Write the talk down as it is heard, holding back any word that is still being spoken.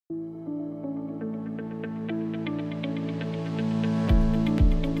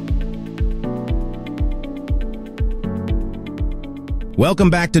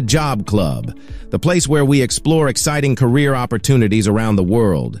Welcome back to Job Club, the place where we explore exciting career opportunities around the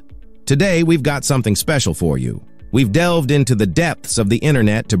world. Today, we've got something special for you. We've delved into the depths of the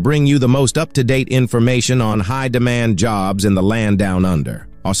internet to bring you the most up-to-date information on high-demand jobs in the land down under,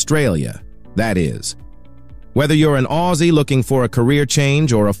 Australia, that is. Whether you're an Aussie looking for a career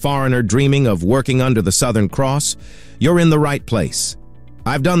change or a foreigner dreaming of working under the Southern Cross, you're in the right place.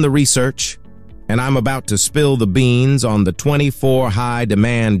 I've done the research, and I'm about to spill the beans on the 24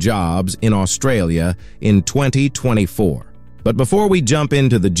 high-demand jobs in Australia in 2024. But before we jump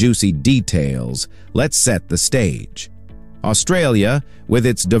into the juicy details, let's set the stage. Australia, with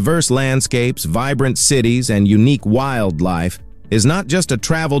its diverse landscapes, vibrant cities, and unique wildlife, is not just a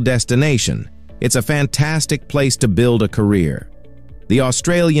travel destination. It's a fantastic place to build a career. The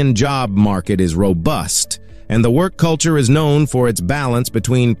Australian job market is robust, and the work culture is known for its balance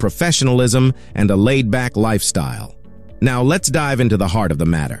between professionalism and a laid-back lifestyle. Now let's dive into the heart of the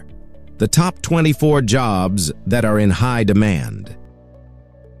matter. The top 24 jobs that are in high demand.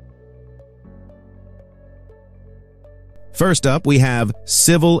 First up, we have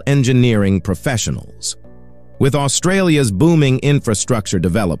civil engineering professionals. With Australia's booming infrastructure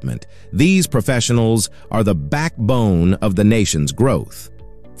development, these professionals are the backbone of the nation's growth.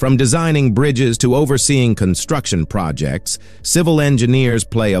 From designing bridges to overseeing construction projects, civil engineers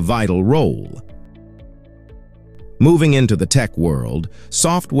play a vital role. Moving into the tech world,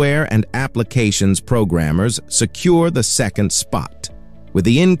 software and applications programmers secure the second spot. With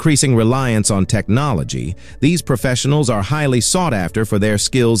the increasing reliance on technology, these professionals are highly sought after for their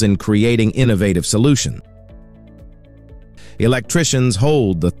skills in creating innovative solutions. Electricians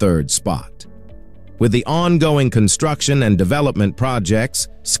hold the third spot. With the ongoing construction and development projects,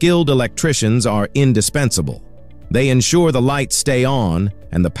 skilled electricians are indispensable. They ensure the lights stay on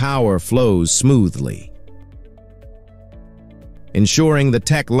and the power flows smoothly. Ensuring the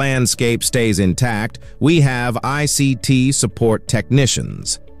tech landscape stays intact, we have ICT support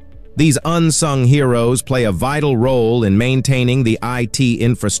technicians. These unsung heroes play a vital role in maintaining the IT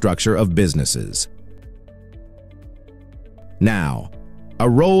infrastructure of businesses. Now, a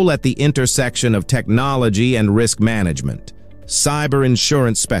role at the intersection of technology and risk management, cyber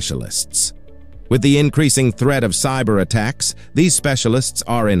insurance specialists. With the increasing threat of cyber attacks, these specialists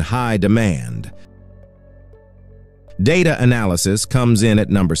are in high demand. Data analysis comes in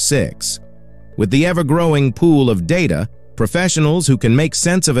at number 6. With the ever-growing pool of data, professionals who can make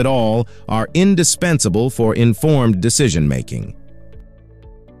sense of it all are indispensable for informed decision-making.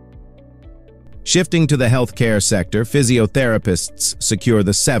 Shifting to the healthcare sector, physiotherapists secure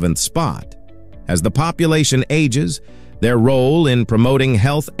the 7th spot. As the population ages, their role in promoting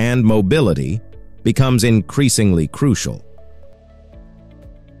health and mobility becomes increasingly crucial.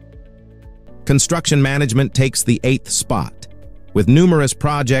 Construction management takes the 8th spot. With numerous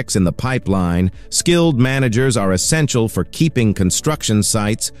projects in the pipeline, skilled managers are essential for keeping construction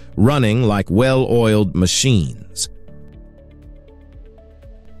sites running like well-oiled machines.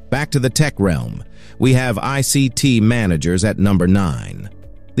 Back to the tech realm, we have ICT managers at number 9.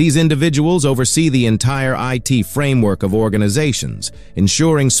 These individuals oversee the entire IT framework of organizations,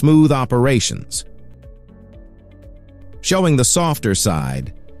 ensuring smooth operations. Showing the softer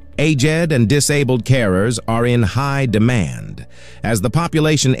side, aged and disabled carers are in high demand. As the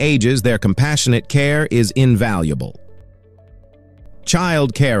population ages, their compassionate care is invaluable.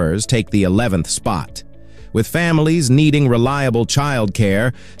 Child carers take the 11th spot. With families needing reliable child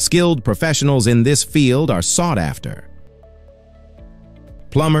care, skilled professionals in this field are sought after.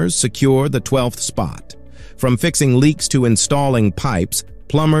 Plumbers secure the 12th spot. From fixing leaks to installing pipes,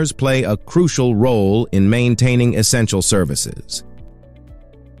 plumbers play a crucial role in maintaining essential services.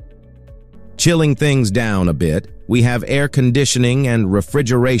 Chilling things down a bit, we have air conditioning and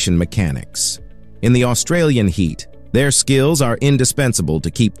refrigeration mechanics. In the Australian heat, their skills are indispensable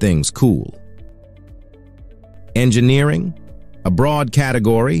to keep things cool. Engineering, a broad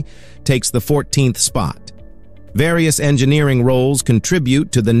category, takes the 14th spot. Various engineering roles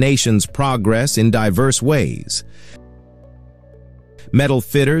contribute to the nation's progress in diverse ways. Metal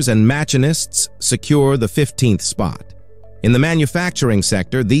fitters and machinists secure the 15th spot. In the manufacturing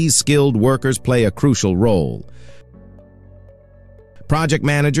sector, these skilled workers play a crucial role. Project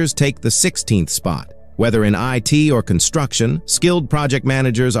managers take the 16th spot. Whether in IT or construction, skilled project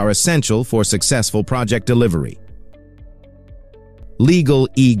managers are essential for successful project delivery. Legal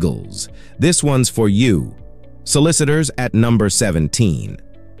eagles. This one's for you. Solicitors at number 17.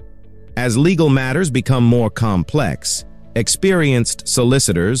 As legal matters become more complex, experienced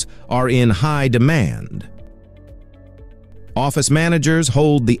solicitors are in high demand. Office managers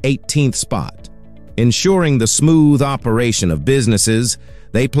hold the 18th spot. Ensuring the smooth operation of businesses,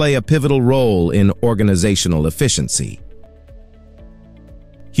 they play a pivotal role in organizational efficiency.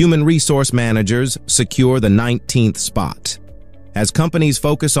 Human resource managers secure the 19th spot. As companies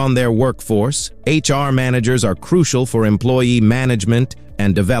focus on their workforce, HR managers are crucial for employee management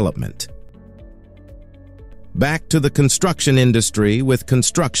and development. Back to the construction industry with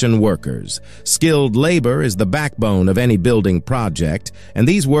construction workers. Skilled labor is the backbone of any building project, and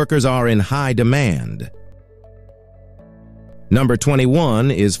these workers are in high demand. Number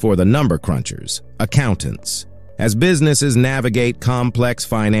 21 is for the number crunchers, accountants. As businesses navigate complex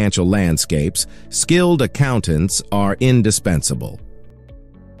financial landscapes, skilled accountants are indispensable.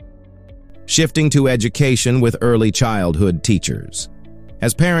 Shifting to education with early childhood teachers.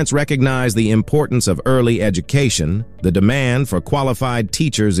 As parents recognize the importance of early education, the demand for qualified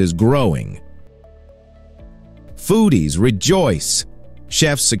teachers is growing. Foodies rejoice!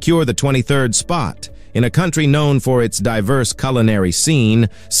 Chefs secure the 23rd spot. In a country known for its diverse culinary scene,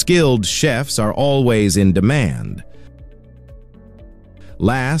 skilled chefs are always in demand.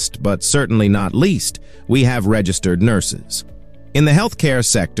 Last, but certainly not least, we have registered nurses. In the healthcare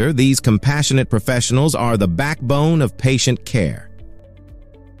sector, these compassionate professionals are the backbone of patient care.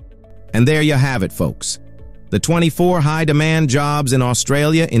 And there you have it, folks. The 24 high-demand jobs in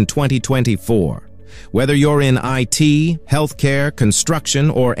Australia in 2024. Whether you're in IT, healthcare, construction,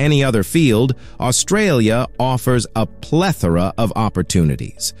 or any other field, Australia offers a plethora of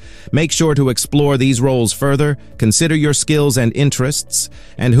opportunities. Make sure to explore these roles further, consider your skills and interests,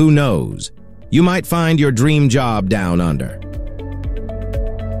 and who knows, you might find your dream job down under.